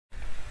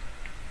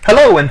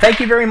Hello, and thank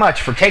you very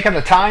much for taking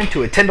the time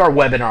to attend our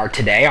webinar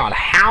today on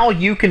how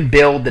you can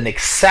build an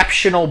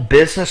exceptional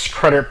business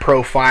credit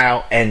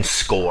profile and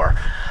score.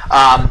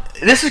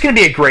 This is going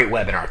to be a great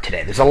webinar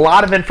today. There's a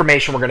lot of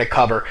information we're going to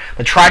cover,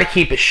 but try to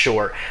keep it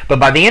short. But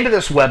by the end of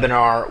this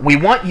webinar, we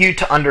want you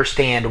to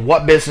understand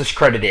what business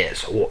credit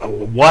is,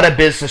 what a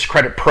business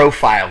credit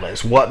profile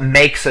is, what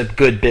makes a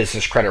good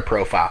business credit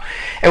profile.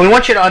 And we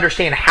want you to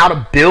understand how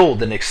to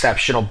build an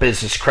exceptional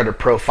business credit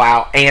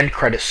profile and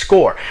credit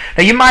score.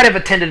 Now, you might have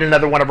attended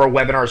another one of our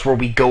webinars where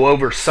we go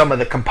over some of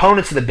the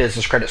components of the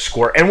business credit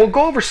score, and we'll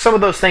go over some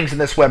of those things in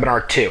this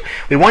webinar too.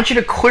 We want you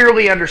to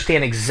clearly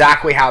understand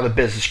exactly how the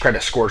business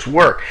credit scores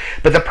work,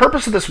 but the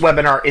purpose of this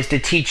webinar is to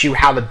teach you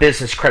how the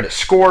business credit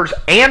scores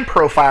and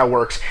profile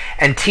works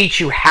and teach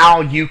you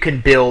how you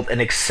can build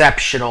an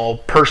exceptional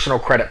personal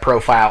credit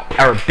profile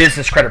or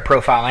business credit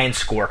profile and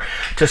score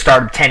to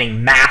start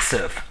obtaining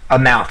massive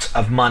amounts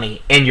of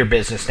money in your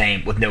business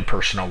name with no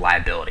personal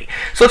liability.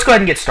 So let's go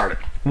ahead and get started.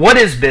 What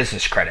is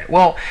business credit?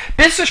 Well,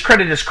 business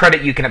credit is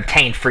credit you can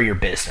obtain for your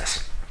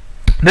business.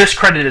 This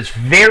credit is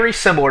very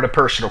similar to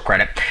personal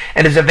credit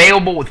and is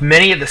available with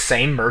many of the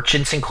same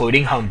merchants,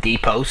 including Home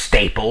Depot,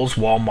 Staples,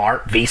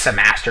 Walmart, Visa,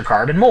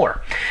 MasterCard, and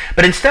more.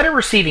 But instead of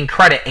receiving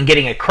credit and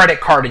getting a credit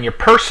card in your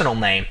personal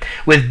name,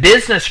 with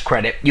business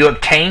credit, you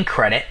obtain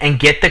credit and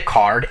get the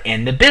card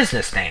in the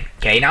business name.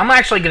 Okay, now I'm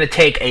actually going to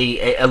take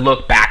a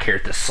look back here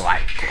at this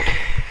slide.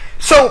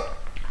 So,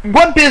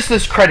 what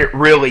business credit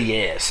really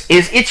is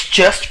it's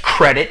just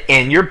credit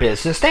in your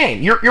business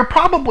name. You're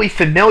probably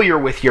familiar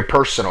with your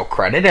personal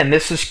credit, and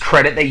this is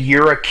credit that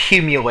you're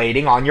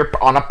accumulating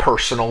on a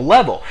personal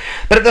level.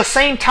 But at the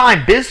same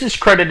time, business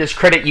credit is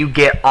credit you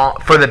get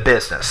for the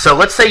business. So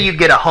let's say you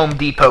get a Home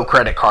Depot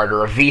credit card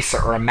or a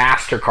Visa or a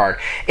MasterCard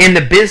in the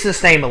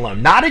business name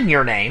alone, not in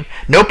your name,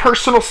 no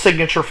personal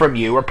signature from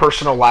you or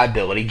personal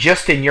liability,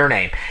 just in your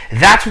name.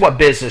 That's what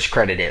business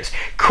credit is.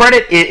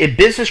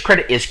 Business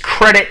credit is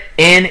credit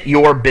in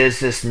your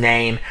business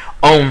name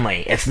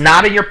only. It's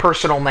not in your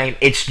personal name,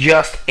 it's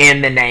just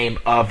in the name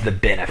of the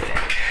benefit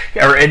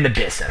or in the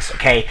business.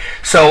 Okay,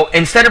 so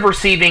instead of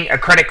receiving a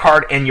credit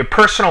card in your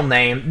personal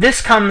name,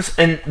 this comes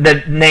in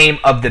the name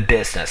of the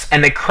business,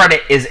 and the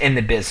credit is in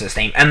the business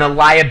name, and the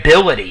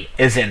liability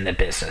is in the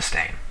business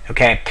name.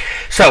 Okay,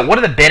 so what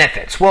are the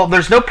benefits? Well,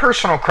 there's no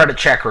personal credit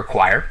check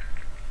required.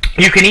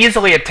 You can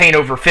easily obtain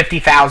over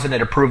 $50,000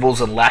 in approvals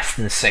in less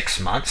than 6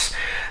 months.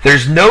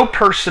 There's no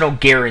personal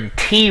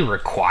guarantee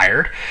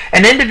required,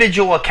 and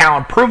individual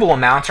account approval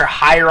amounts are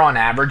higher on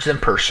average than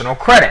personal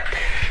credit.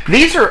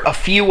 These are a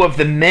few of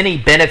the many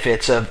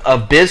benefits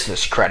of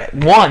business credit.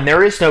 One,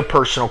 there is no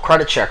personal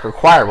credit check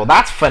required. Well,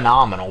 that's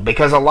phenomenal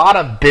because a lot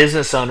of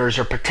business owners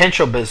or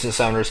potential business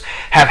owners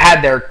have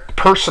had their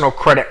personal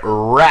credit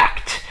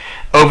wrecked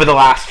over the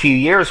last few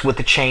years with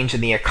the change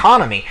in the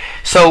economy.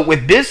 So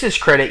with business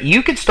credit,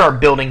 you can start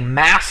building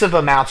massive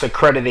amounts of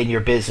credit in your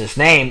business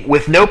name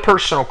with no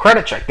personal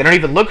credit check. They don't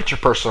even look at your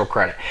personal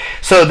credit.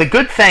 So the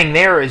good thing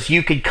there is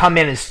you could come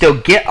in and still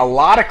get a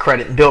lot of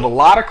credit and build a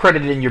lot of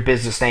credit in your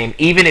business name,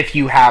 even if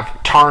you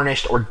have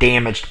tarnished or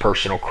damaged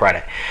personal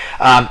credit.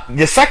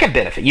 The second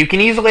benefit, you can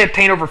easily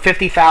obtain over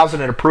 $50,000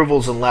 in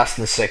approvals in less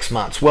than 6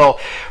 months. Well,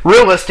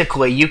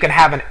 realistically, you can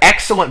have an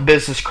excellent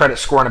business credit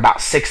score in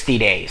about 60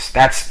 days.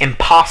 That's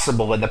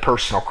impossible in the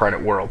personal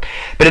credit world.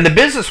 But in the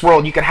business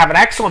world, you can have an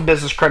excellent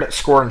business credit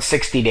score in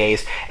 60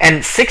 days.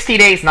 And 60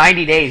 days,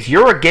 90 days,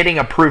 you're getting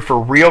approved for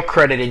real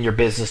credit in your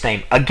business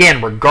name.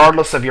 Again,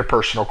 regardless of your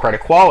personal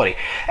credit quality.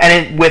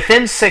 And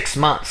within 6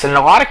 months, and in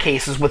a lot of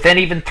cases, within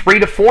even 3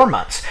 to 4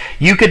 months,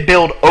 you could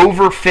build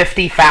over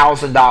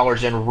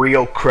 $50,000 in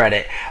real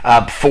credit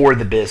for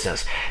the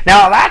business.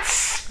 Now,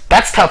 that's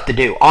tough to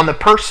do. On the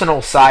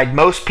personal side,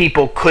 most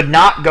people could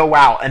not go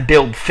out and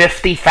build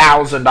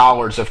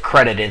 $50,000 of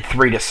credit in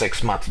 3 to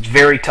 6 months. It's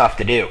very tough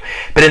to do.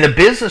 But in the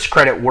business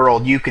credit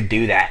world, you could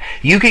do that.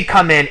 You could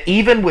come in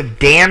even with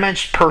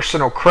damaged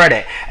personal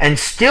credit and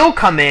still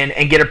come in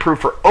and get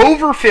approved for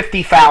over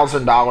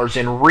 $50,000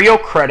 in real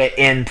credit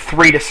in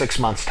 3 to 6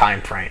 months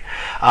time frame.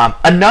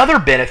 Another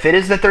benefit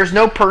is that there's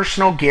no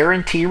personal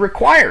guarantee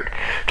required.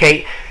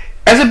 Okay.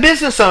 As a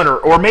business owner,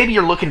 or maybe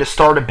you're looking to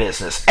start a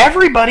business,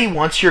 everybody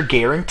wants your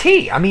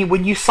guarantee. I mean,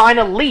 when you sign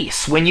a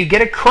lease, when you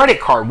get a credit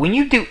card, when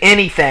you do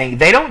anything,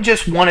 they don't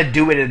just want to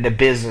do it in the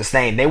business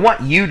name. They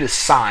want you to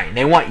sign.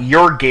 They want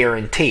your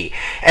guarantee.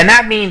 And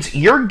that means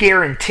you're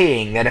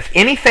guaranteeing that if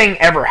anything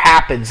ever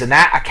happens and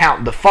that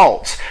account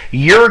defaults,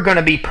 you're going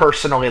to be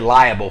personally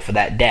liable for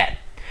that debt.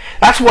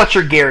 That's what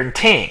you're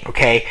guaranteeing,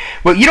 okay?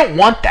 Well, you don't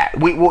want that.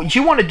 What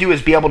you want to do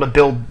is be able to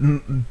build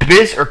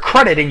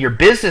credit in your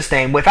business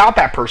name without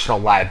that personal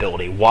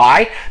liability.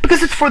 Why?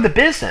 Because it's for the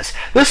business.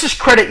 This is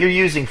credit you're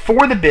using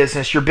for the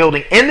business. You're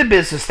building in the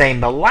business name.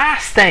 The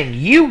last thing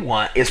you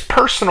want is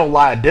personal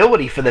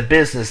liability for the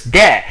business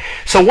debt.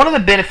 So one of the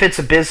benefits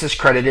of business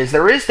credit is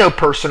there is no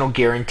personal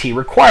guarantee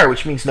required,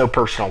 which means no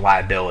personal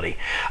liability.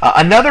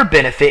 Another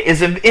benefit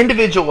is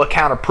individual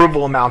account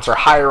approval amounts are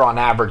higher on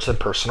average than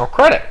personal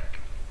credit.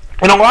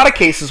 In a lot of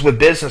cases with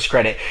business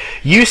credit,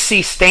 you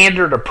see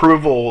standard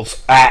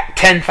approvals at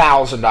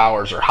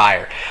 $10,000 or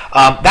higher.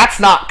 That's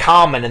not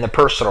common in the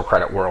personal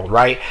credit world,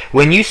 right?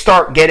 When you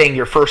start getting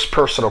your first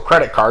personal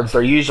credit cards,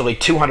 they're usually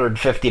 $250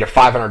 to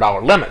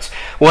 $500 limits.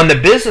 Well, in the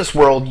business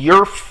world,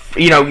 your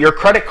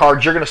credit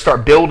cards you're going to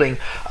start building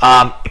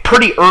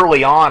pretty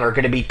early on are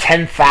going to be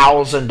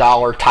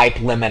 $10,000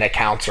 type limit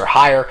accounts or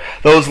higher.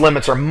 Those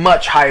limits are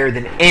much higher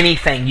than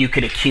anything you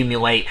could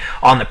accumulate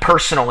on the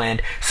personal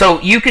end.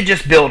 So you could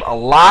just build a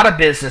lot of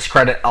business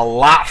credit a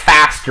lot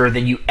faster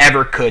than you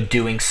ever could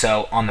doing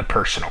so on the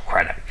personal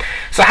credit.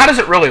 So how does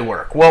it really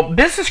work? Well,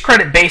 business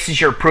credit bases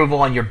your approval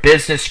on your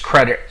business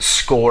credit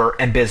score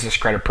and business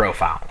credit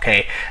profile.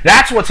 Okay,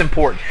 that's what's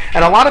important.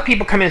 And a lot of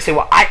people come in and say,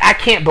 well, I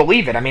can't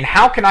believe it. I mean,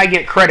 how can I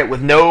get credit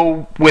with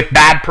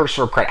bad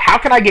personal credit? How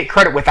can I get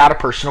credit without a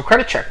personal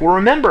credit check? Well,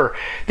 remember,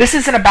 this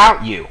isn't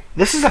about you.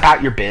 This is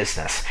about your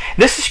business.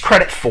 This is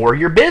credit for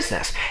your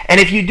business.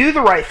 And if you do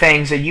the right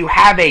things and you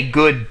have a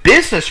good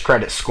business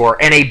credit score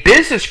and a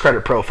business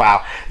credit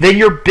profile, then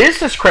your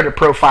business credit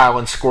profile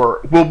and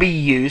score will be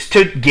used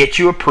to get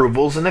you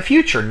approvals in the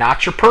future,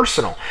 not your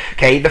personal.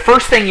 Okay, the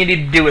first thing you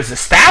need to do is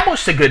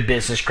establish a good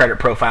business credit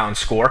profile and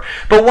score.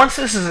 But once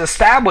this is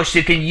established,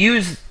 you can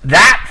use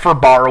that for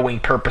borrowing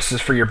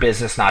purposes for your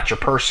business, not your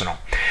personal.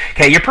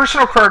 Okay, your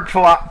personal credit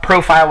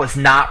profile is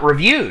not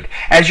reviewed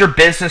as your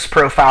business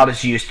profile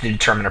is used to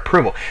determine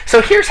approval.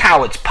 So here's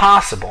how it's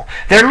possible.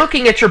 They're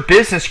looking at your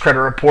business credit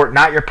report,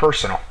 not your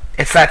personal.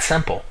 It's that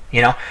simple.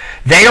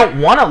 They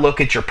don't want to look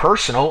at your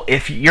personal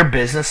if your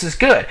business is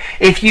good.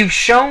 If you've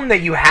shown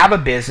that you have a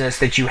business,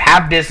 that you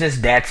have business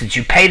debts, that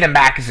you pay them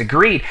back as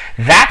agreed,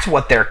 that's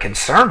what they're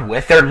concerned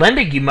with. They're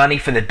lending you money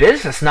for the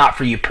business, not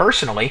for you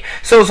personally.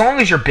 So as long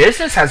as your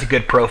business has a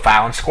good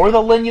profile and score,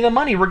 they'll lend you the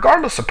money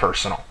regardless of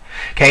personal.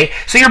 Okay,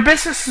 so your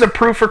business is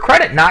approved for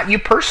credit, not you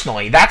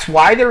personally. That's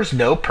why there's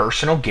no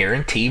personal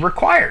guarantee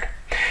required.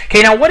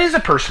 Okay, now what is a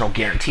personal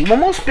guarantee? Well,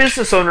 most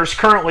business owners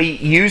currently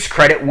use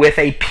credit with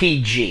a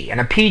PG,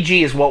 and a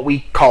PG is what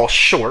we call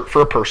short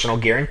for a personal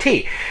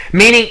guarantee,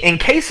 meaning in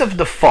case of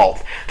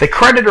default, the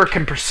creditor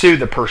can pursue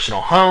the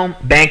personal home,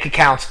 bank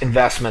accounts,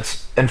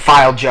 investments, and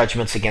file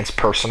judgments against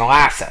personal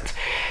assets.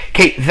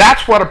 Okay,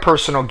 that's what a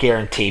personal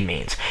guarantee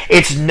means.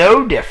 It's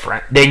no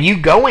different than you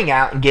going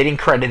out and getting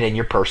credit in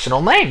your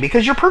personal name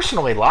because you're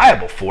personally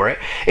liable for it.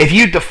 If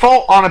you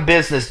default on a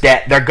business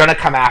debt, they're going to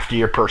come after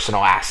your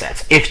personal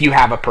assets if you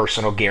have a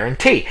personal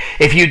guarantee.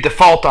 If you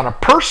default on a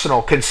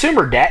personal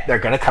consumer debt, they're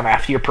going to come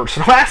after your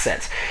personal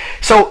assets.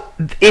 So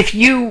if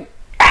you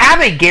have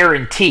a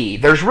guarantee,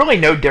 there's really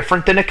no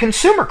different than a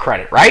consumer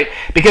credit, right?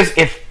 Because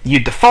if you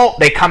default,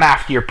 they come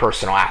after your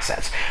personal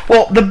assets.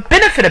 Well, the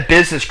benefit of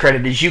business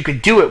credit is you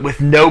could do it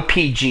with no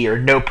PG or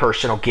no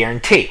personal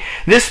guarantee.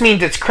 This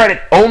means it's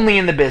credit only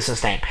in the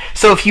business name.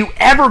 So if you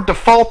ever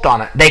default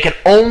on it, they can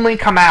only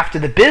come after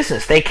the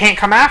business. They can't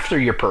come after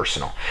your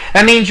personal.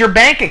 That means your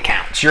bank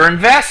accounts, your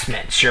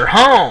investments, your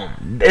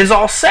home is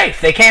all safe.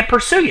 They can't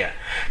pursue you.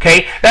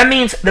 Okay, that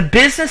means the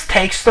business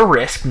takes the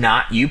risk,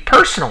 not you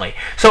personally.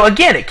 So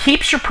again, it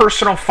keeps your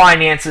personal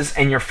finances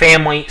and your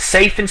family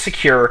safe and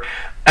secure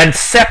and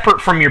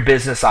separate from your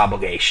business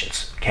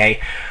obligations. Okay.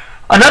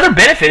 Another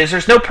benefit is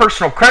there's no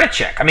personal credit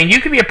check. I mean,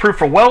 you can be approved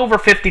for well over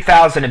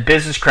 $50,000 in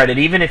business credit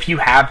even if you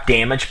have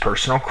damaged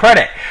personal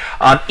credit.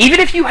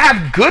 Even if you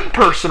have good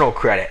personal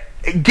credit,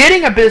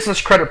 getting a business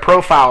credit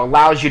profile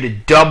allows you to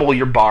double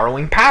your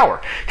borrowing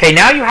power. Okay,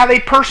 now you have a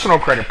personal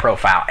credit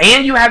profile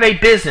and you have a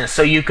business,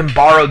 so you can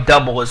borrow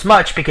double as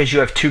much because you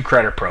have two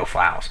credit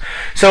profiles.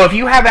 So if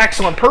you have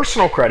excellent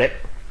personal credit,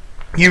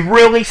 you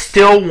really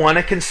still want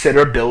to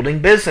consider building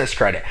business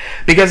credit.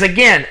 Because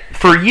again,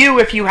 for you,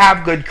 if you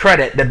have good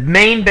credit, the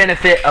main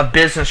benefit of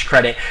business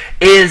credit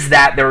is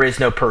that there is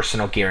no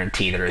personal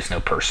guarantee, there is no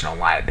personal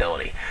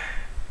liability.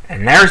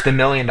 And there's the $1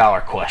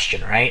 million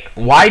question, right?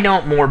 Why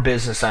don't more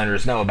business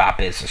owners know about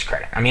business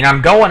credit? I mean,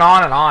 I'm going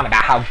on and on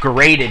about how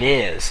great it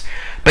is,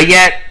 but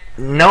yet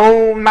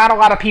not a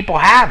lot of people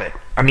have it.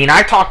 I mean,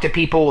 I talk to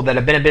people that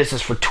have been in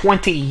business for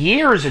 20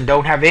 years and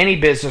don't have any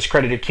business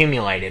credit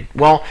accumulated.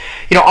 Well,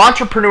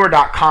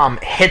 entrepreneur.com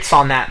hits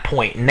on that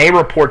point, and they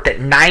report that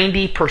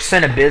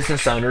 90% of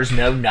business owners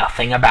know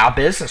nothing about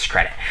business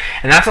credit.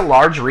 And that's a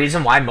large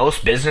reason why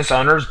most business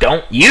owners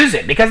don't use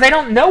it, because they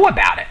don't know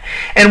about it.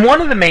 And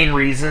one of the main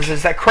reasons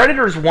is that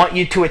creditors want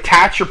you to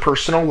attach your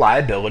personal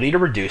liability to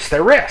reduce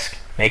their risk.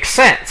 Makes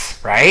sense,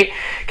 right?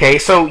 Okay,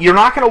 so you're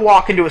not going to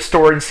walk into a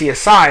store and see a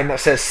sign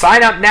that says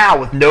sign up now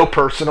with no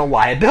personal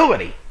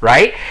liability,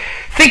 right?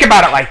 Think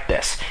about it like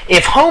this.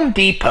 If Home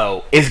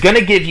Depot is going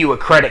to give you a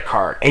credit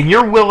card and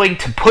you're willing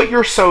to put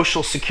your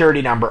social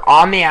security number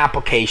on the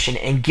application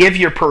and give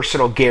your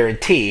personal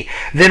guarantee,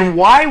 then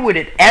why would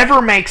it ever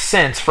make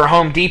sense for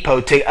Home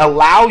Depot to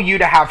allow you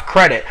to have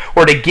credit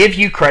or to give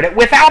you credit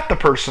without the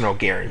personal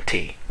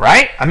guarantee,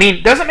 right? I mean,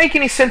 it doesn't make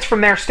any sense from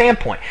their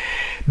standpoint.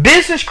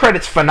 Business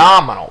credit's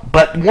phenomenal,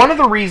 but one of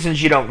the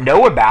reasons you don't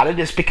know about it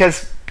is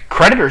because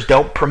creditors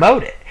don't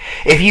promote it.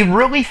 If you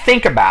really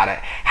think about it,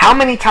 how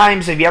many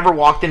times have you ever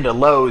walked into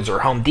Lowe's or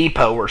Home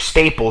Depot or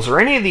Staples or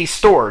any of these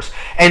stores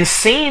and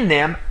seen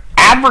them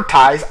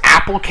advertise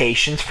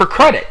applications for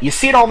credit? You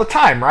see it all the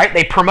time, right?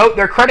 They promote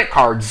their credit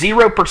cards,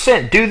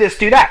 0%, do this,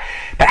 do that.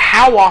 But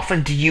how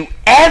often do you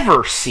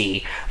ever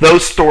see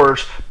those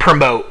stores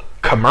promote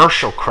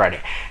commercial credit?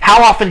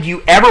 How often do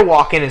you ever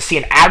walk in and see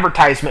an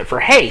advertisement for,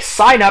 hey,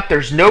 sign up,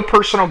 there's no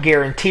personal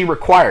guarantee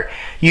required?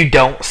 You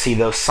don't see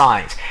those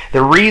signs.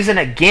 The reason,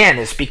 again,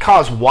 is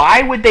because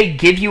why would they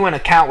give you an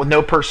account with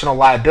no personal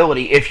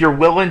liability if you're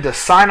willing to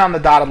sign on the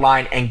dotted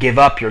line and give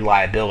up your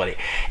liability?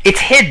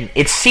 It's hidden,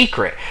 it's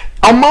secret.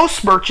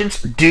 Most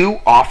merchants do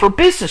offer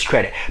business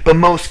credit, but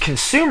most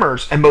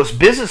consumers and most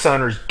business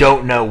owners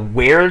don't know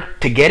where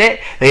to get it.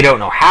 They don't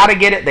know how to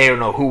get it. They don't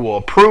know who will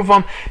approve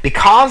them.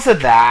 Because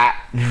of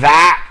that,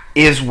 that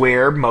is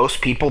where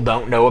most people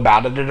don't know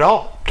about it at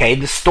all. Okay,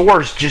 the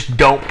stores just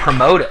don't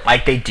promote it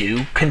like they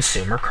do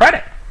consumer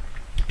credit.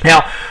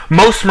 Now,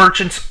 most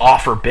merchants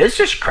offer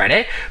business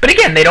credit, but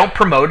again, they don't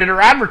promote it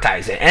or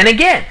advertise it. And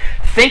again,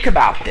 think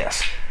about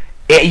this.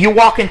 You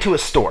walk into a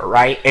store,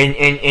 right,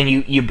 and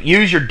you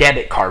use your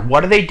debit card.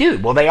 What do?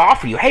 Well, they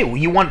offer you, hey, well,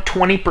 you want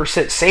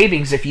 20%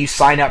 savings if you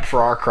sign up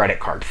for our credit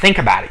card. Think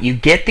about it. You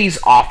get these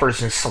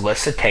offers and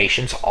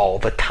solicitations all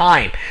the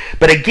time.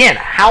 But again,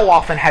 how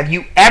often have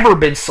you ever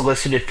been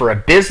solicited for a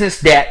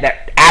business debt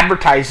that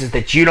advertises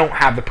that you don't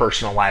have the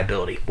personal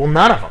liability? Well,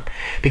 none of them,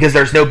 because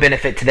there's no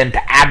benefit to them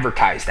to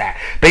advertise that.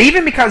 But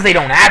even because they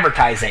don't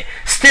advertise it,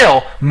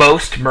 still,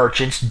 most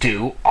merchants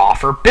do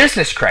offer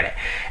business credit.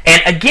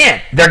 And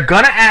again, they're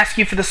going to ask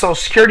you for the social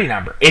security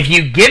number. If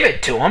you give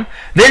it to them,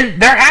 then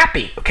they're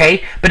happy,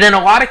 okay? But in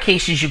a lot of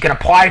cases, you can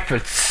apply for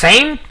the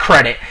same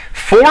credit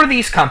for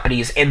these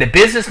companies in the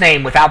business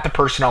name without the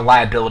personal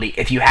liability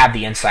if you have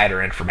the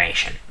insider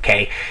information,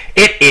 okay?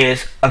 It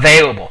is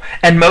available.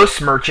 And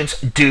most merchants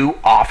do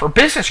offer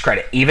business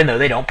credit, even though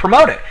they don't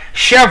promote it.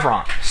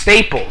 Chevron,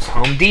 Staples,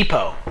 Home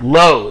Depot,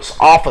 Lowe's,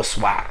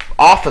 OfficeMax,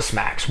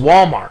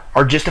 Walmart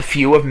are just a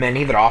few of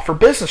many that offer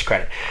business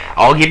credit.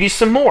 I'll give you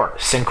some more.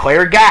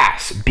 Sinclair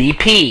Gas,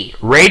 BP,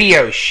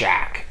 Radio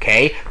Shack,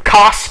 okay,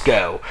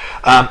 Costco,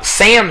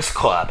 Sam's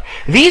Club.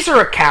 These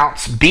are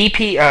accounts,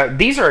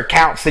 these are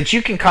accounts that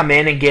you can come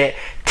in and get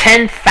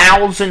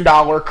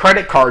 $10,000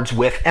 credit cards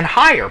with and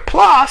higher.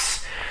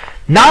 Plus,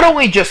 not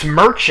only just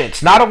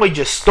merchants, not only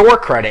just store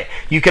credit,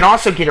 you can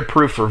also get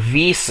approved for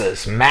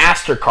Visas,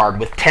 MasterCard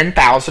with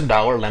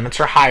 $10,000 limits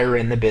or higher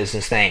in the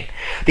business name.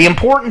 The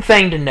important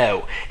thing to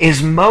know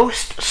is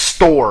most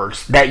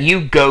stores that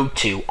you go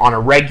to on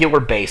a regular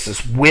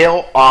basis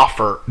will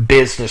offer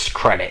business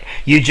credit.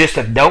 You just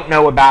don't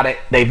know about it.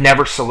 They've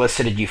never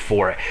solicited you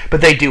for it, but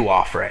they do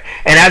offer it.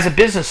 And as a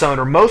business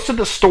owner, most of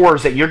the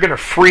stores that you're going to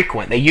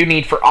frequent, that you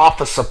need for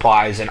office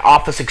supplies and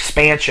office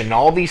expansion and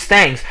all these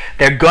things,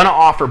 they're going to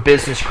offer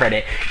business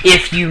credit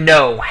if you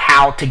know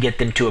how to get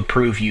them to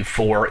approve you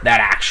for that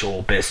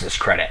actual business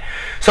credit.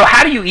 So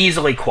how do you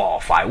easily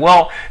qualify?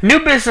 Well, new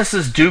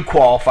businesses do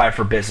qualify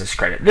for business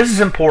credit. This is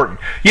important.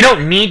 You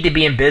don't need to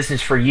be in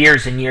business for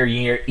years and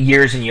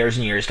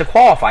years to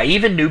qualify.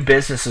 Even new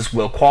businesses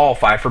will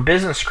qualify for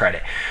business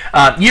credit.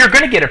 You're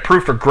going to get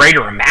approved for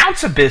greater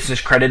amounts of business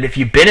credit if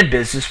you've been in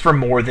business for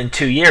more than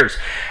 2 years.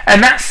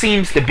 And that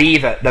seems to be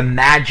the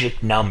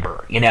magic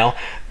number, you know.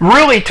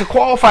 Really, to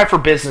qualify for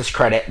business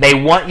credit, they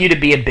want you to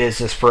be in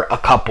business for a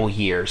couple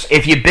years.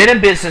 If you've been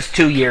in business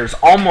 2 years,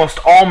 almost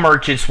all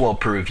merchants will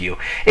approve you.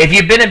 If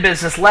you've been in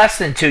business less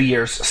than 2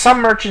 years,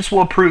 some merchants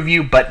will approve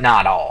you, but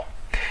not all.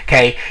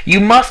 Okay, you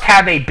must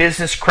have a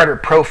business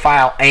credit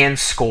profile and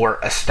score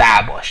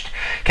established.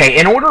 Okay,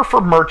 in order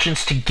for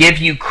merchants to give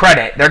you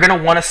credit, they're going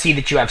to want to see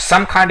that you have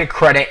some kind of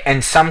credit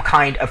and some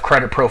kind of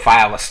credit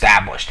profile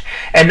established.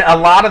 And a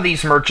lot of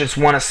these merchants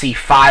want to see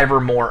 5 or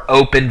more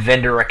open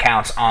vendor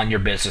accounts on your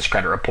business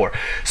credit report.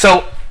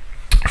 So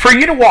for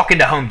you to walk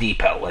into Home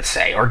Depot, let's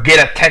say, or get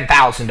a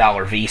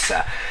 $10,000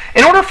 Visa,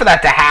 in order for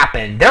that to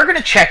happen, they're going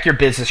to check your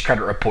business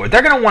credit report.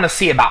 They're going to want to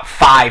see about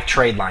 5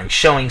 trade lines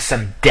showing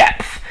some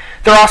depth.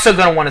 They're also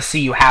going to want to see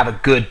you have a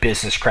good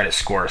business credit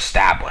score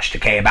established,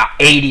 okay, about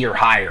 80 or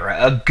higher,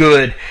 a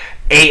good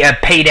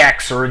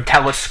Paydex or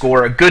Intellis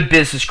score, a good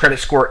business credit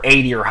score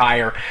 80 or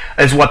higher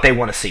is what they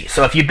want to see.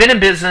 So if you've been in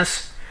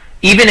business,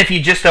 even if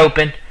you just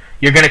opened,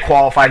 you're going to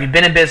qualify. If you've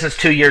been in business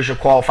 2 years, you'll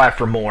qualify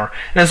for more.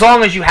 And as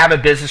long as you have a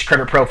business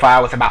credit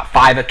profile with about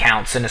 5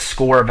 accounts and a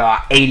score of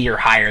about 80 or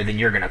higher, then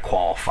you're going to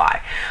qualify.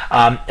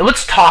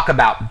 Let's talk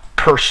about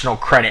personal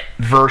credit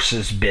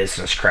versus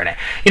business credit.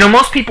 You know,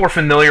 most people are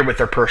familiar with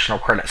their personal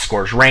credit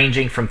scores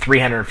ranging from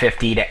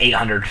 350 to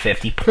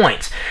 850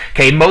 points.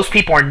 Okay, most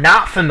people are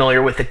not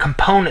familiar with the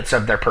components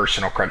of their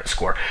personal credit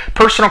score.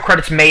 Personal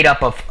credit's made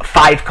up of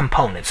 5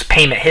 components: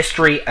 payment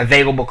history,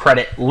 available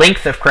credit,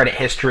 length of credit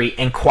history,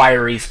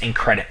 inquiries, and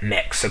credit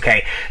mix.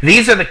 Okay,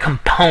 these are the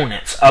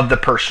components of the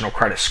personal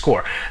credit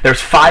score.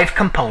 There's 5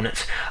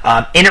 components,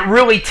 and it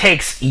really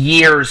takes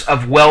years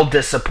of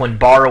well-disciplined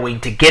borrowing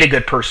to get a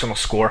good personal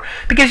score.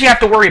 because you have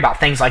to worry about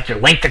things like your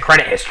length of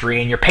credit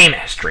history and your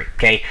payment history,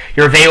 okay?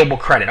 Your available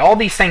credit. All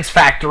these things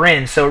factor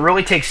in, so it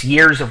really takes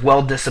years of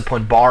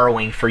well-disciplined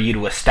borrowing for you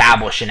to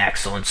establish an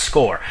excellent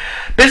score.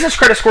 Business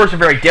credit scores are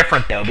very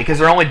different, though, because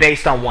they're only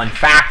based on one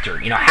factor.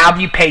 Have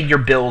you paid your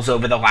bills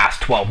over the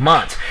last 12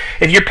 months?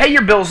 If you pay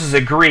your bills as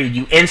agreed,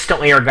 you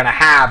instantly are going to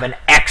have an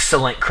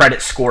excellent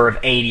credit score of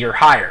 80 or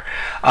higher.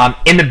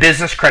 In the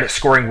business credit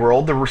scoring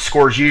world, the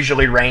scores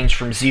usually range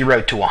from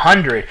 0 to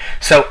 100,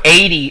 so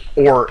 80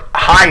 or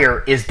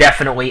higher is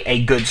definitely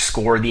a good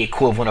score, the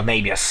equivalent of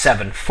maybe a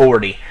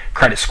 740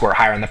 credit score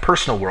higher in the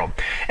personal world.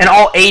 And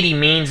all 80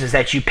 means is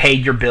that you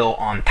paid your bill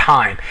on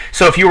time.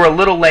 So if you were a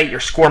little late, your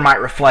score might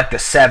reflect a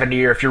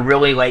 70, or if you're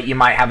really late, you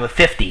might have a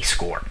 50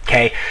 score,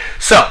 okay?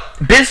 So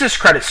business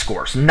credit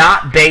scores,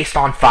 not based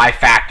on 5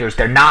 factors.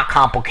 They're not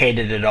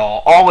complicated at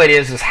all. All it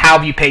is how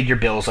have you paid your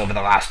bills over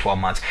the last 12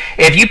 months.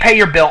 If you pay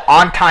your bill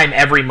on time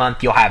every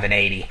month, you'll have an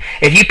 80.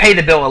 If you pay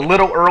the bill a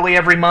little early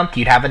every month,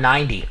 you'd have a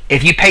 90.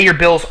 If you pay your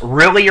bills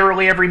really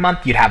early every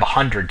month, you'd have a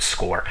 100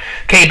 score.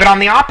 Okay, but on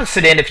the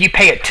opposite end, if you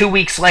pay it 2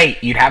 weeks late,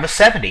 you'd have a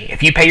 70.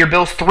 If you pay your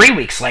bills 3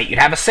 weeks late, you'd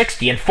have a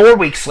 60. And 4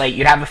 weeks late,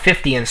 you'd have a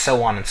 50, and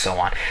so on and so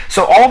on.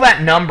 So all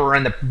that number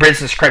in the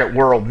business credit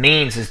world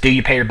means is, do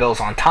you pay your bills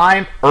on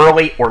time,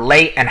 early, or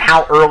late? And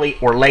how early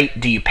or late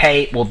do you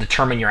pay will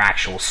determine your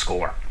actual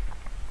score.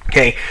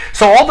 Okay,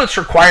 so all that's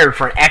required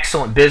for an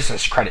excellent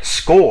business credit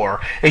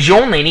score is you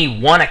only need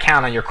one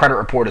account on your credit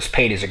report as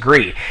paid as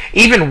agreed.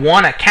 Even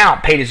one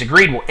account paid as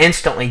agreed will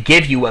instantly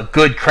give you a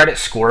good credit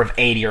score of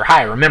 80 or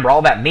higher. Remember,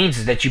 all that means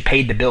is that you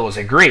paid the bill as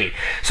agreed.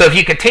 So if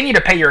you continue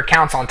to pay your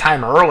accounts on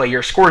time or early,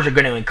 your scores are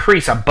going to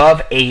increase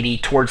above 80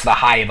 towards the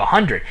high of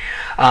 100.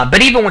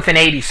 But even with an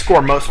 80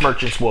 score, most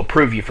merchants will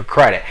approve you for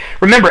credit.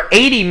 Remember,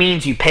 80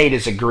 means you paid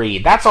as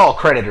agreed. That's all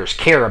creditors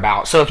care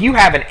about. So if you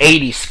have an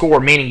 80 score,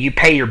 meaning you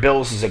pay your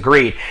bills as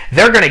agreed,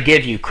 they're going to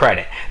give you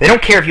credit. They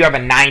don't care if you have a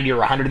 90 or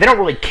 100. They don't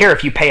really care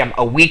if you pay them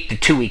a week to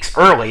 2 weeks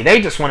early. They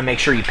just want to make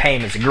sure you pay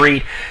them as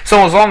agreed.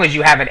 So as long as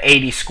you have an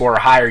 80 score or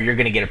higher, you're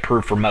going to get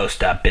approved for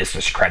most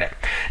business credit.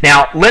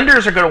 Now,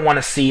 lenders are going to want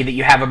to see that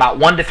you have about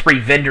 1 to 3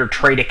 vendor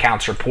trade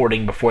accounts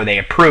reporting before they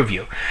approve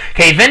you.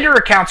 Okay, vendor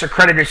accounts are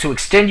creditors who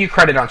extend you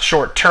credit on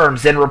short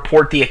terms, then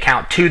report the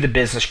account to the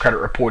business credit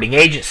reporting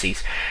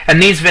agencies.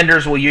 And these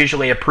vendors will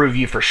usually approve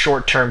you for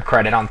short-term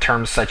credit on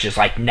terms such as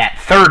like net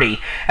 30.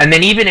 And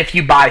then even if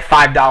you buy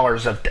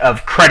 $5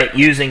 of credit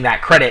using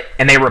that credit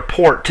and they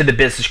report to the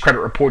business credit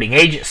reporting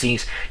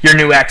agencies, your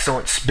new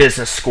excellent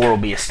business score will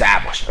be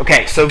established.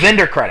 Okay, so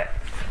vendor credit.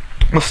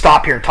 We'll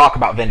stop here and talk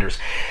about vendors.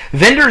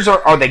 Vendors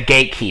are the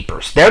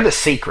gatekeepers. They're the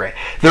secret.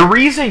 The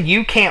reason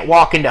you can't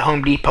walk into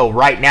Home Depot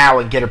right now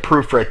and get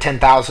approved for a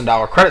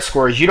 $10,000 credit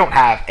score is you don't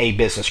have a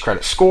business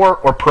credit score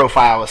or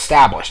profile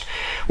established.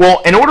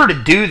 Well, in order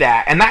to do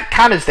that, and that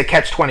kind of is the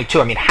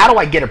catch-22. I mean, how do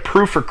I get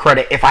approved for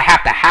credit if I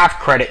have to have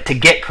credit to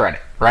get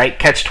credit? Right?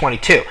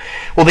 Catch-22.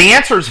 Well, the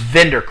answer is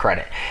vendor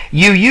credit.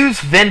 You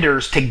use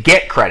vendors to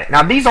get credit.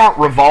 Now, these aren't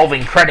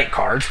revolving credit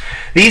cards.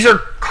 These are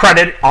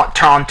credit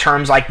on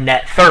terms like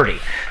net 30.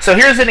 So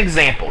here's an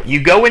example. You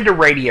go into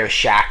Radio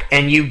Shack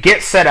and you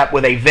get set up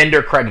with a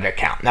vendor credit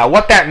account. Now,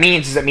 what that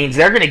means is it means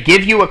they're going to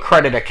give you a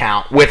credit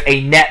account with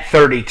a net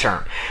 30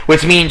 term,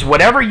 which means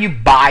whatever you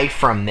buy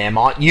from them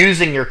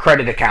using your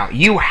credit account,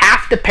 you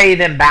have to pay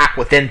them back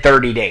within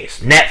 30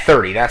 days. Net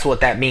 30, that's what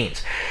that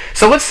means.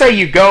 So let's say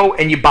you go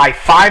and you buy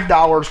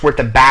 $5 worth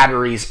of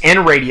batteries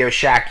in Radio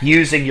Shack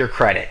using your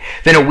credit.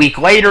 Then a week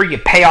later, you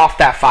pay off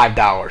that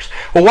 $5.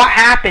 Well, what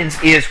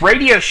happens is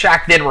Radio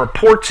Shack then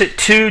reports it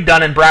to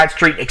Dun &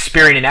 Bradstreet,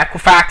 Experian, and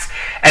Equifax,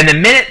 and the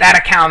minute that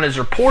account is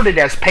reported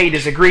as paid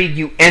as agreed,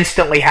 you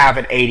instantly have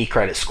an 80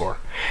 credit score.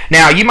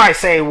 Now, you might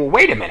say, well,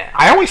 wait a minute.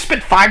 I only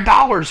spent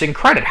 $5 in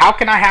credit. How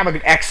can I have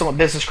an excellent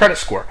business credit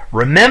score?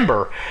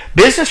 Remember,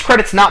 business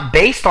credit's not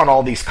based on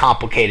all these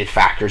complicated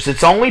factors.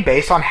 It's only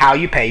based on how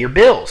you pay your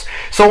bills.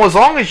 So as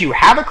long as you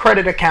have a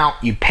credit account,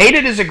 you paid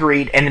it as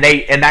agreed, and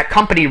that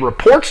company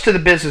reports to the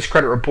business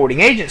credit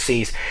reporting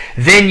agencies,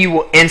 then you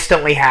will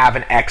instantly have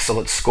an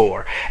excellent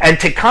score. And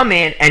to come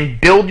in and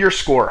build your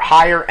score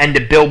higher and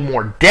to build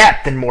more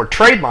depth and more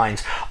trade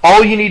lines,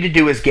 all you need to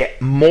do is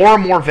get more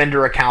and more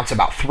vendor accounts,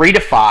 about 3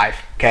 to 5.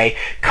 Okay,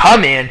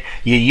 come in,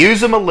 you use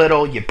them a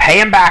little, you pay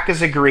them back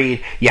as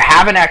agreed, you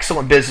have an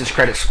excellent business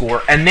credit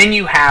score, and then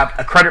you have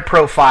a credit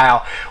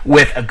profile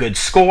with a good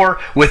score,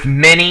 with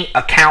many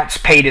accounts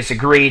paid as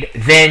agreed.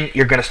 Then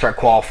you're going to start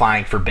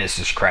qualifying for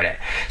business credit.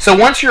 So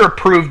once you're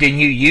approved and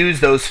you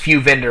use those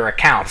few vendor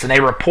accounts and they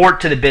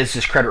report to the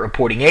business credit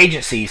reporting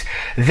agencies,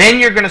 then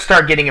you're going to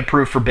start getting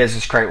approved for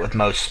business credit with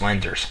most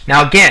lenders.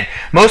 Now again,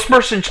 most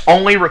merchants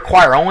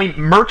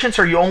merchants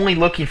are you only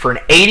looking for an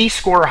 80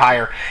 score or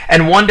higher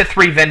and 1 to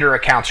 3 vendor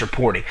accounts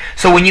reporting.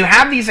 So when you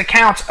have these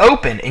accounts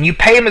open and you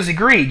pay them as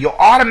agreed, you'll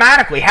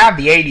automatically have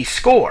the 80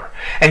 score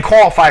and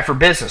qualify for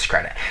business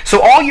credit.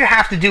 So all you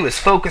have to do is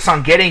focus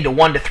on getting to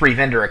 1 to 3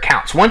 vendor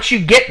accounts. Once you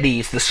get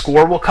these, the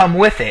score will come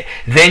with it.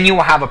 Then you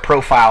will have a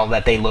profile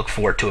that they look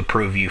for to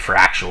approve you for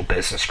actual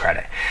business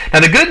credit. Now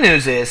the good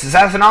news is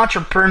as an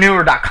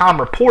entrepreneur.com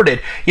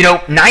reported,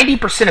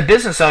 90% of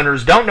business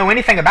owners don't know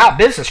anything about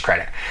business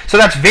credit. So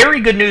that's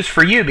very good news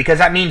for you, because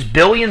that means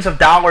billions of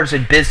dollars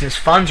in business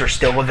funds are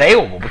still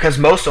available, because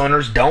most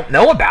owners don't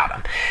know about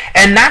them.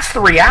 And that's the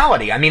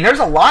reality. I mean, there's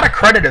a lot of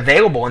credit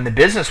available in the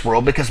business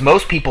world because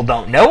most people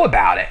don't know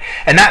about it.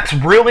 And that's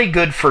really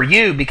good for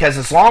you, because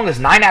as long as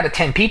 9 out of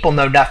 10 people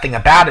know nothing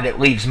about it, it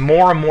leaves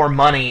more and more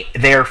money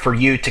there for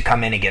you to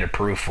come in and get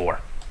approved for.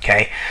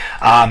 Okay?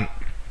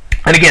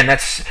 And again,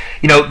 that's,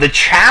 the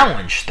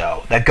challenge,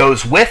 though, that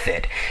goes with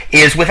it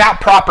is without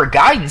proper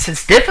guidance,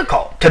 it's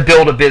difficult to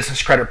build a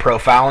business credit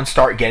profile and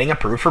start getting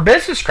approved for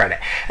business credit.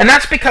 And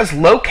that's because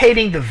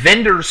locating the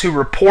vendors who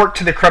report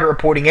to the credit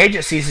reporting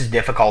agencies is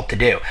difficult to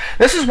do.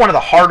 This is one of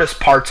the hardest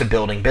parts of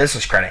building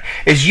business credit,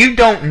 is you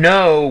don't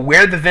know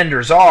where the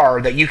vendors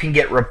are that you can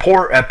get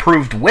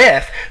approved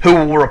with, who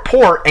will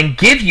report and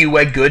give you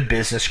a good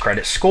business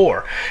credit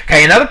score.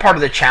 Okay, another part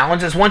of the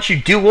challenge is once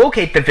you do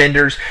locate the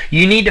vendors,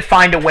 you need to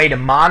find a way to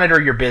monitor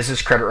your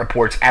business credit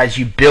reports as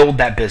you build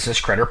that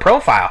business credit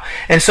profile.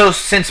 And so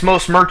since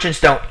most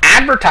merchants don't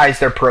advertise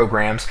their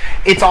programs,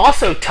 it's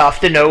also tough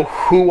to know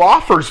who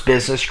offers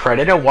business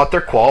credit and what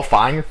their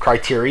qualifying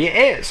criteria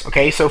is.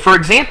 Okay, so for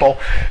example,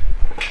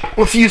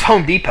 let's use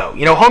Home Depot.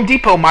 Home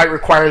Depot might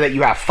require that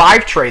you have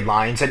 5 trade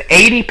lines, an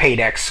 80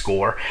 Paydex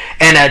score,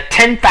 and a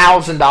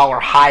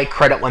 $10,000 high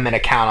credit limit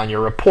account on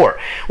your report.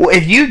 Well,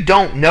 if you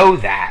don't know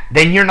that,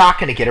 then you're not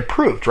going to get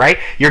approved, right?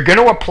 You're going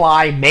to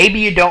apply,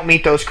 maybe you don't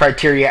meet those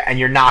criteria, and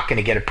you're not going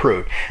to get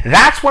approved.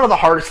 That's one of the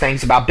hardest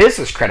things about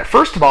business credit.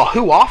 First of all,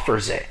 who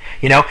offers it?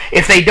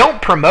 If they don't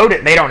promote it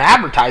and they don't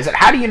advertise it,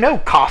 how do you know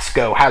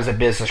Costco has a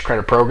business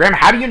credit program?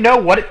 How do you know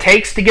what it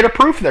takes to get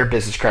approved for their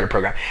business credit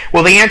program?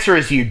 Well, the answer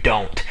is you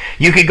don't.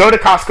 You can go to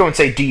Costco and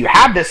say, do you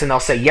have this? And they'll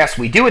say, yes,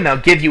 we do. And they'll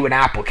give you an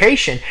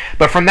application.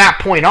 But from that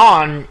point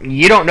on,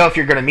 you don't know if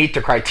you're going to meet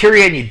the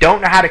criteria, and you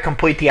don't know how to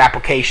complete the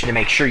application to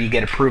make sure you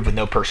get approved with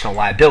no personal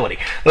liability.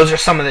 Those are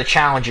some of the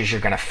challenges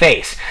you're going to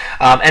face.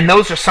 And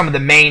those are some of the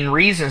main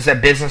reasons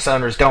that business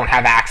owners don't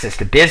have access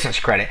to business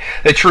credit.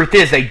 The truth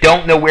is they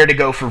don't know where to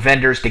go for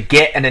vendors to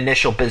get an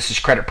initial business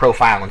credit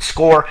profile and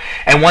score.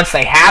 And once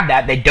they have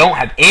that, they don't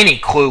have any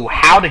clue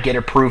how to get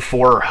approved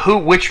for, or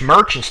which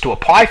merchants to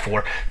apply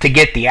for to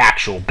get the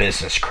actual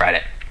business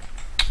credit.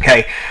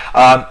 Okay,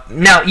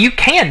 now you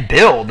can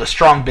build a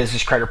strong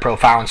business credit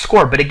profile and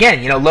score, but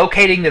again,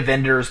 locating the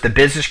vendors, the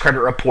business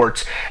credit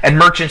reports, and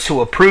merchants who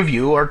approve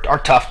you are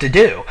tough to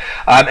do.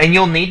 And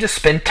you'll need to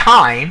spend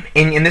time,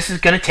 and this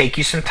is going to take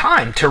you some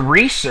time, to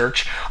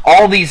research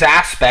all these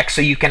aspects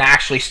so you can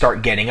actually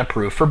start getting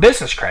approved for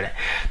business credit.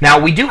 Now,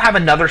 we do have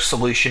another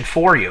solution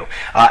for you,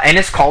 and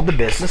it's called the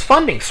Business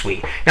Funding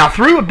Suite. Now,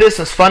 through a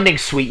Business Funding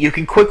Suite, you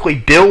can quickly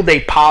build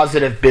a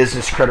positive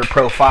business credit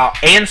profile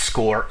and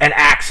score and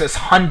access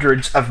hundreds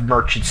of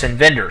merchants and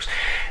vendors.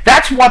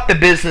 That's what the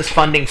Business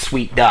Funding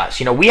Suite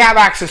does. We have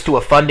access to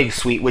a funding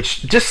suite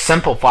which just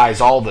simplifies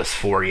all this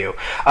for you.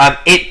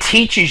 It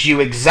teaches you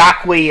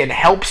exactly and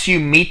helps you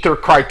meet the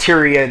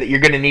criteria that you're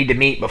going to need to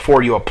meet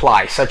before you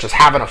apply, such as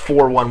having a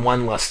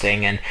 411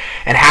 listing and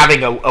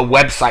having a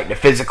website and a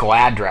physical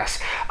address.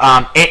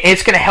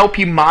 It's going to help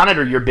you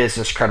monitor your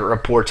business credit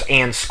reports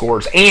and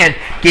scores and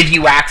give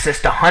you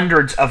access to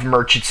hundreds of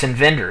merchants and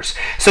vendors.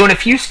 So in a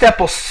few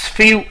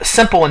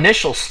simple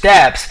initial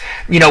steps,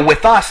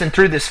 with us and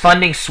through this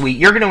funding suite,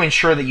 you're going to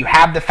ensure that you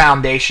have the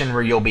foundation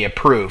where you'll be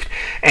approved.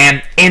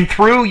 And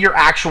through your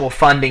actual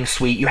funding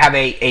suite, you have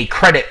a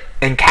credit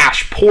and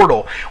cash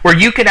portal where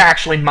you can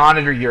actually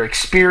monitor your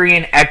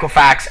Experian,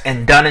 Equifax,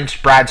 and Dun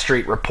 &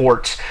 Bradstreet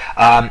reports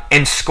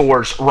and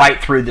scores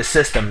right through the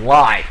system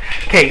live.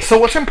 Okay, so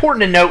what's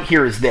important to note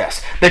here is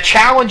this. The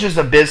challenges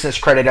of business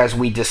credit, as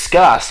we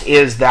discussed,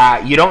 is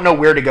that you don't know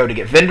where to go to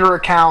get vendor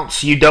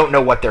accounts, you don't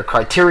know what their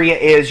criteria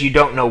is, you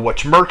don't know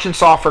which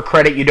merchants offer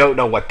credit, you don't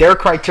know what their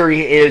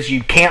criteria is,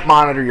 you can't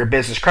monitor your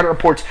business credit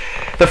reports.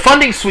 The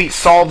funding suite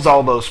solves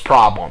all those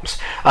problems.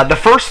 The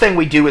first thing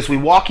we do is we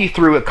walk you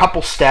through a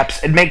couple steps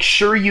and make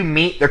sure you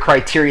meet the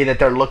criteria that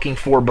they're looking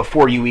for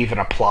before you even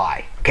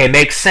apply. Okay,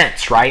 makes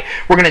sense, right?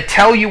 We're going to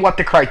tell you what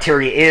the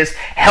criteria is,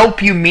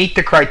 help you meet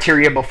the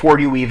criteria before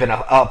you even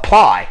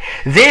apply.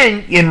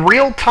 Then, in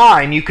real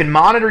time, you can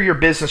monitor your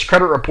business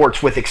credit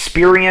reports with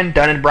Experian,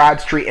 Dun &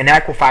 Bradstreet, and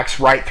Equifax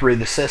right through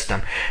the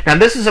system. Now,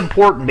 this is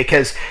important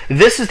because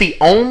this is the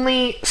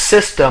only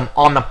system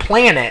on the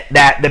planet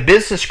that the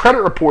business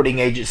credit reporting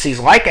agencies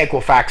like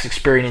Equifax,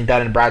 Experian, and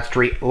Dun &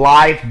 Bradstreet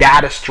live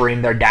data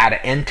stream their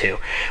data into,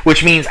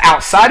 which means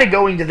outside of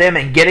going to them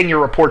and getting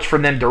your reports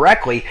from them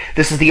directly,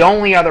 this is the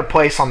only only other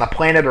place on the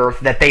planet Earth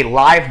that they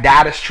live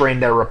data stream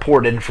their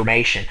reported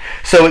information.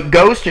 So it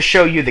goes to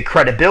show you the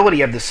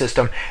credibility of the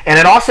system, and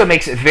it also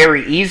makes it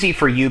very easy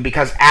for you,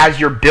 because as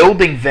you're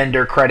building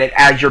vendor credit,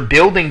 as you're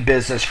building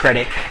business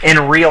credit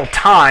in real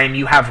time,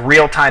 you have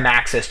real-time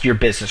access to your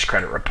business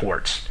credit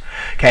reports.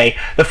 Okay,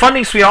 the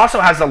funding suite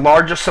also has the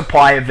largest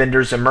supply of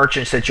vendors and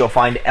merchants that you'll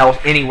find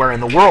anywhere in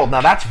the world.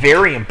 Now that's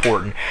very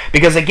important,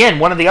 because again,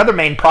 one of the other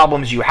main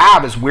problems you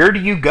have is, where do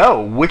you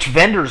go? Which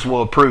vendors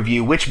will approve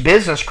you? Which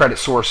business credit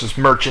sources,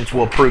 merchants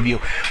will approve you?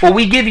 Well,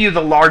 we give you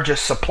the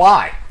largest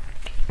supply,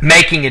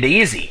 making it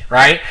easy,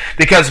 right?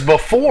 Because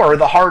before,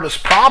 the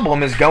hardest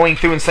problem is going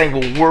through and saying,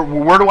 well,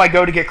 where do I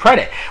go to get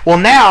credit? Well,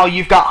 now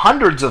you've got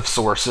hundreds of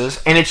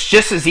sources, and it's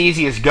just as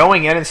easy as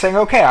going in and saying,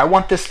 okay, I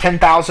want this $10,000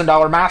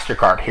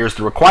 MasterCard. Here's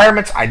the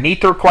requirements. I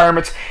meet the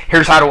requirements.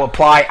 Here's how to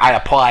apply. I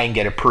apply and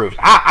get approved.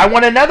 I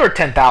want another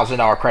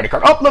 $10,000 credit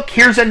card. Oh, look,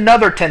 here's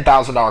another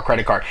 $10,000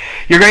 credit card.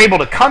 You're able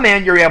to come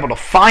in, you're able to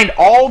find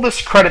all this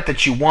credit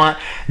that you want,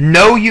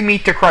 know you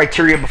meet the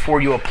criteria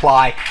before you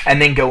apply, and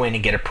then go in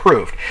and get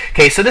approved.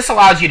 Okay, so this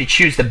allows you to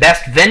choose the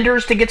best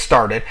vendors to get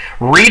started,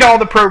 read all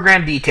the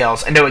program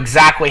details, and know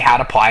exactly how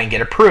to apply and get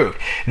approved.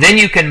 Then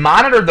you can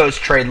monitor those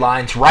trade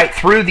lines right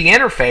through the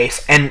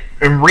interface, and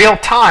in real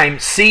time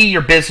see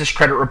your business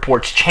credit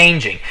reports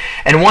changing.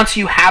 And once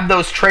you have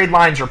those trade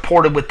lines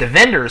reported with the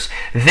vendors,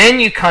 then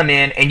you come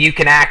in and you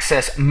can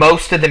access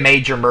most of the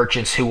major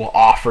merchants who will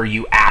offer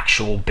you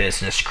actual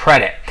business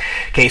credit.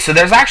 Okay, so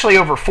there's actually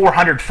over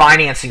 400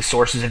 financing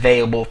sources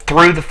available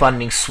through the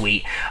funding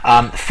suite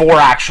for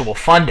actual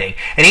funding.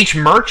 And each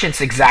merchant's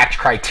exact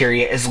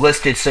criteria is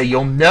listed, so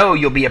you'll know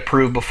you'll be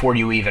approved before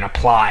you even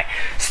apply.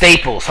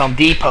 Staples, Home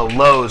Depot,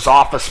 Lowe's,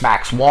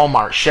 OfficeMax,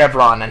 Walmart,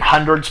 Chevron, and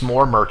hundreds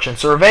more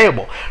merchants are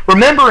available.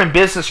 Remember, in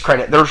business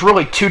credit, there's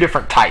really two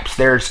different types.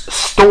 There's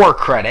store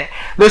credit.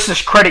 This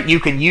is credit you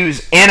can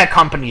use in a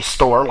company's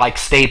store, like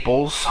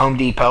Staples, Home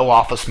Depot,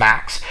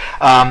 OfficeMax.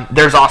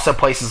 There's also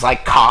places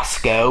like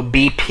Costco,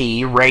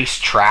 BP,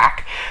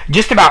 Racetrack.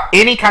 Just about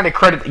any kind of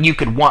credit that you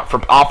could want,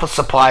 from office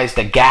supplies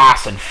to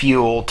gas and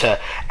fuel to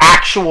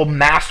actual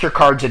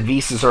MasterCards and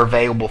Visas, are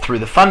available through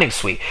the funding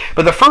suite.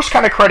 But the first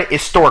kind of credit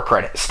is store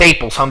credit.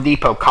 Staples, Home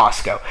Depot,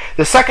 Costco.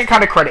 The second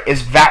kind of credit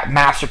is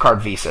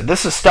MasterCard Visa.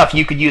 This is stuff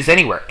you could use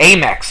anywhere.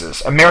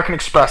 Amexes, American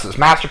Expresses,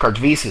 MasterCards,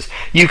 Visas,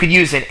 you could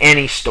use in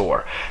any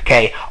store.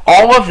 Okay,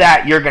 all of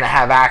that you're going to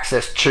have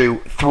access to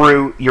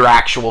through your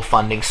actual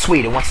funding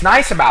suite. And what's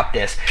nice about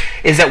this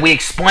is that we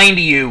explain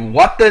to you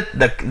what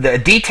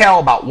the detail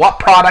about what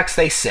products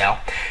they sell,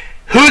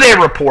 who they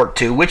report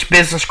to, which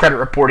business credit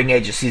reporting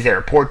agencies they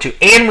report to,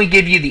 and we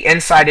give you the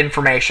inside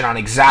information on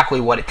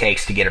exactly what it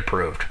takes to get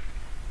approved.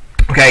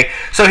 Okay,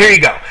 so here you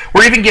go.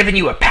 We're even giving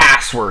you a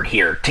password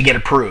here to get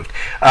approved.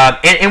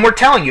 And we're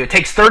telling you it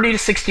takes 30 to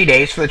 60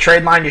 days for the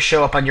trade line to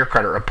show up on your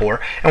credit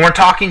report. And we're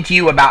talking to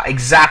you about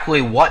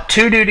exactly what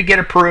to do to get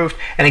approved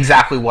and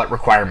exactly what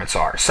requirements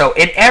are. So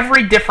in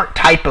every different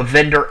type of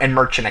vendor and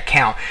merchant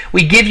account,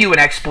 we give you an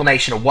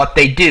explanation of what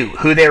they do,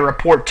 who they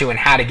report to, and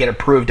how to get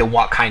approved and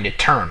what kind of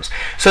terms.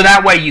 So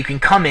that way you can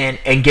come in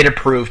and get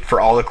approved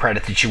for all the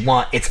credit that you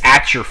want. It's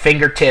at your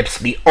fingertips.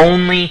 The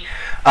only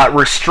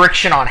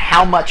restriction on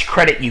how much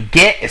credit you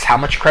get is how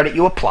much credit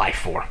you apply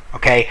for.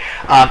 Okay,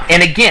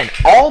 and again,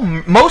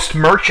 most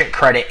merchant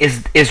credit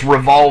is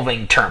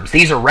revolving terms.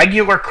 These are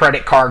regular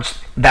credit cards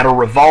that are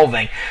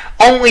revolving.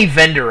 Only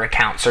vendor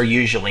accounts are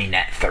usually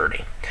net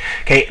 30.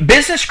 Okay,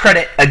 business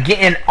credit,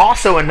 again,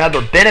 also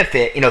another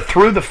benefit,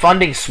 through the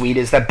funding suite,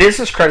 is that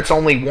business credit's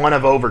only one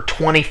of over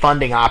 20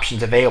 funding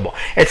options available.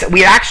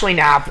 We actually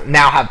now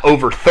have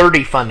over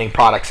 30 funding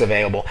products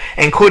available,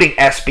 including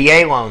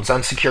SBA loans,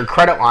 unsecured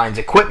credit lines,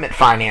 equipment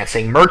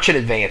financing, merchant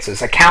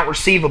advances, account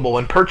receivable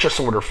and purchase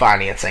order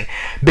financing,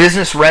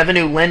 business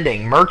revenue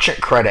lending,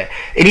 merchant credit,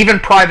 and even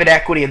private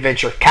equity and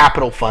venture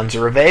capital funds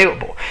are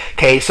available.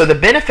 Okay, so the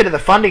benefit of the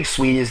funding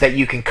suite is that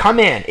you can come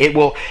in. It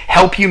will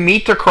help you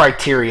meet the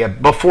criteria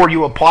before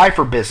you apply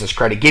for business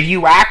credit, give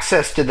you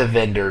access to the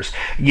vendors,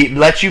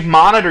 let you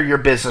monitor your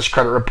business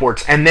credit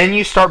reports, and then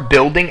you start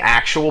building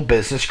actual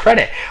business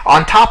credit.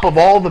 On top of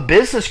all the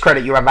business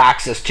credit you have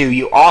access to,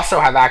 you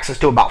also have access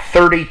to about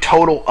 30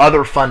 total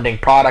other funding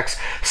products,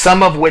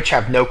 some of which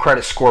have no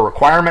credit score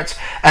requirements,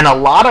 and a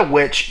lot of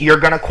which you're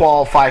going to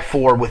qualify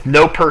for with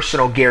no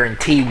personal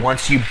guarantee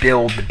once you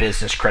build the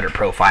business credit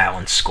profile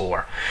and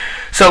score.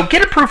 So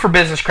get approved for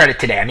business credit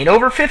today. I mean,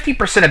 over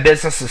 50% of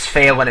businesses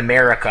fail in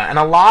America, and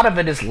a lot of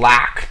it is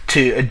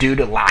due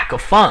to lack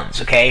of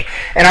funds. Okay,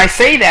 and I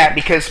say that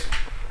because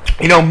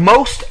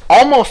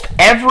almost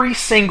every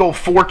single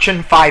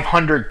Fortune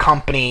 500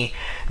 company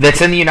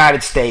that's in the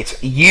United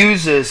States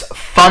uses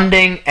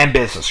funding and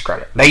business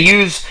credit. They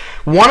use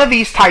one of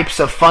these types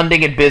of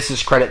funding and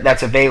business credit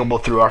that's available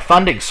through our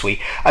funding suite.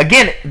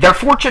 Again, they're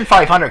Fortune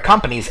 500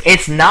 companies.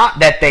 It's not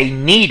that they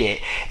need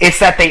it. It's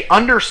that they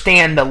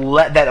understand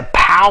the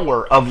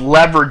power of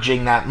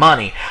leveraging that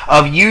money,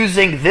 of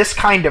using this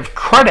kind of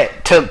credit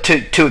credit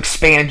to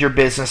expand your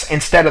business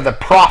instead of the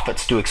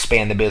profits to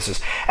expand the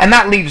business. And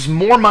that leaves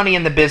more money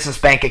in the business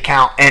bank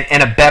account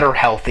and a better,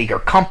 healthier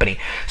company.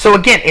 So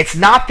again, it's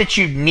not that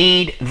you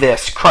need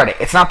this credit.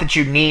 It's not that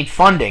you need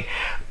funding.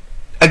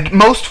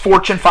 Most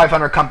Fortune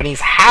 500 companies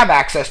have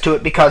access to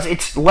it because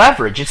it's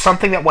leverage. It's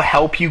something that will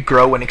help you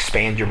grow and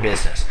expand your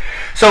business.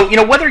 So,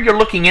 whether you're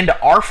looking into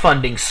our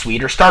funding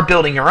suite or start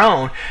building your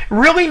own,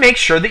 really make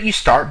sure that you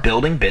start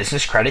building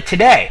business credit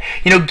today.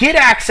 Get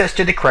access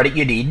to the credit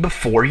you need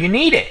before you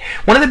need it.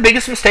 One of the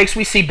biggest mistakes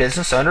we see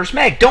business owners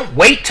make: don't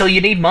wait till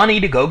you need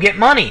money to go get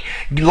money.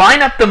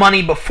 Line up the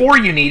money before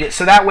you need it,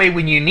 so that way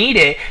when you need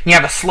it and you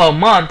have a slow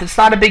month, it's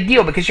not a big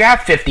deal because you have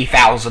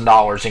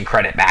 $50,000 in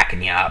credit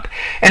backing you up.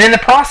 And in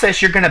the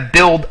process, you're going to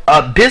build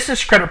a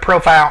business credit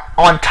profile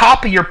on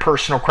top of your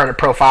personal credit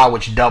profile,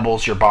 which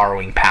doubles your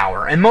borrowing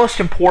power. And most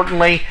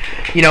importantly,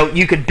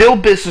 you could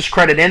build business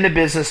credit in the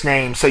business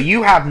name so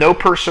you have no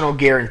personal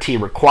guarantee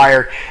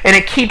required, and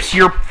it keeps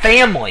your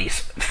family's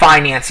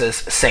finances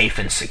safe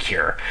and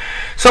secure.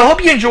 So I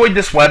hope you enjoyed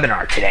this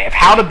webinar today of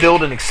how to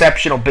build an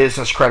exceptional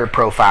business credit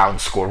profile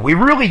and score. We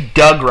really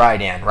dug right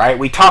in, right?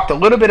 We talked a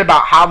little bit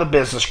about how the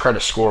business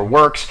credit score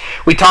works.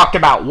 We talked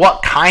about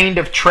what kind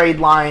of trade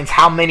lines,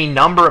 how many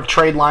number of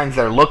trade lines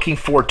they're looking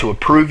for to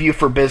approve you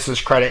for business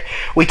credit.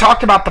 We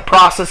talked about the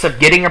process of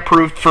getting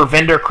approved for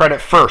vendor credit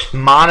first,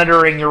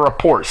 monitoring your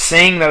report,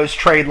 seeing those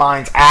trade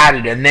lines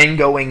added, and then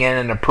going in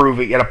and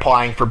approving and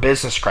applying for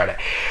business credit.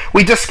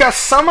 We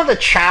discussed some of the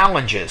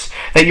challenges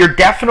that you're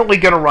definitely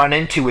going to run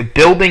into with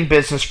building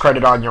business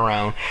credit on your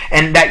own,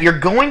 and that you're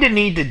going to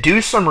need to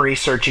do some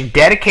research and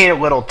dedicate a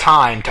little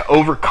time to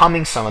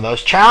overcoming some of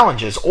those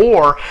challenges.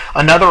 Or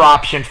another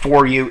option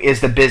for you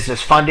is the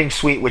business funding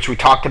suite, which we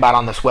talked about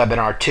on this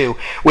webinar too,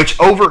 which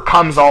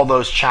overcomes all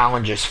those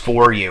challenges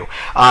for you.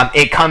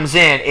 It comes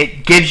in,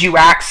 it gives you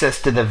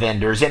access to the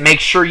vendors, it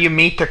makes sure you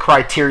meet the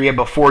criteria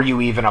before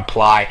you even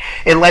apply.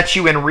 It lets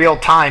you in real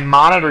time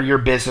monitor your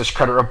business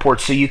credit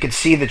reports so you can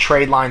see the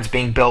trade lines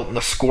being built and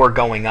the score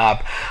going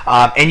up.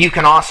 And you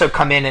can also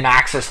come in and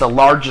access the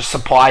largest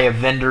supply of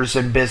vendors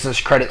and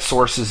business credit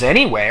sources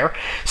anywhere.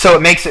 So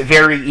it makes it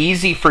very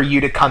easy for you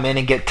to come in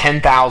and get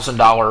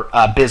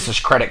 $10,000 business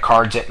credit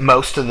cards at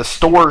most of the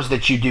stores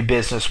that you do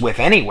business with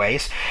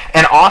anyways,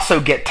 and also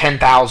get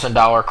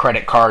 $10,000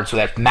 credit cards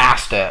with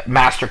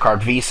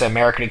MasterCard, Visa,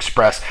 American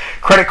Express,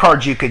 credit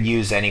cards you could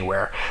use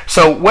anywhere.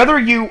 So whether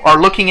you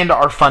are looking into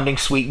our funding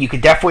suite, you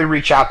could definitely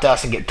reach out to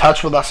us and get in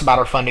touch with us about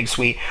our funding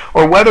suite,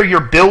 or whether you're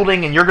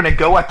building and you're going to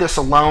go at this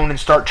alone and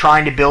start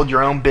trying to build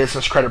your own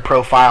business credit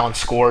profile and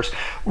scores.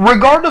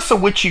 Regardless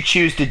of which you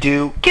choose to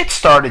do, get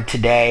started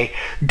today.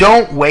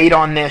 Don't wait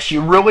on this.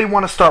 You really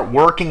want to start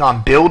working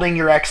on building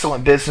your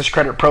excellent business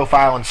credit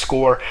profile and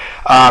score.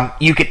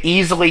 You could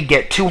easily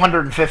get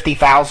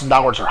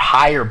 $250,000 or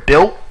higher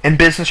built in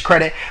business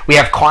credit. We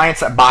have clients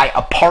that buy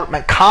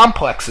apartment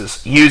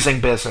complexes using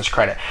business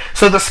credit.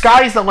 So the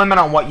sky's the limit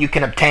on what you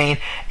can obtain,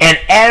 and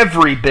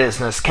every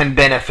business can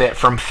benefit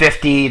from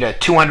 $50,000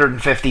 to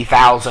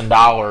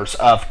 $250,000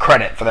 of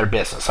credit for their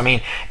business. I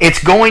mean,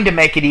 it's going to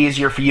make it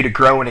easier for you to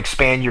grow and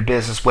expand your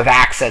business with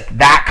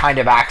that kind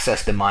of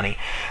access to money.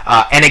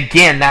 And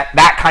again,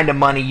 that kind of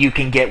money you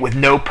can get with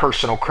no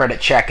personal credit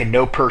check and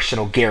no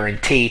personal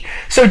guarantee.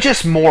 So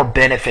just more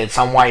benefits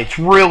on why it's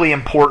really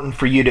important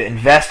for you to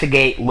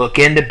investigate, look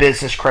into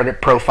business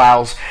credit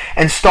profiles,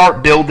 and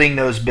start building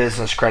those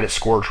business credit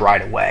scores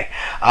right away.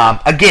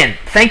 Again,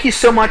 thank you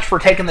so much for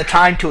taking the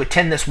time to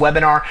attend this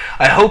webinar.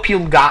 I hope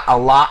you got a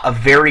lot of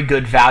very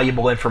good,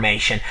 valuable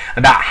information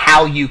about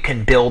how you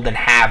can build and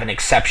have an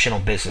exceptional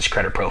business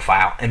credit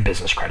profile and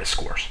business credit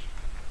scores.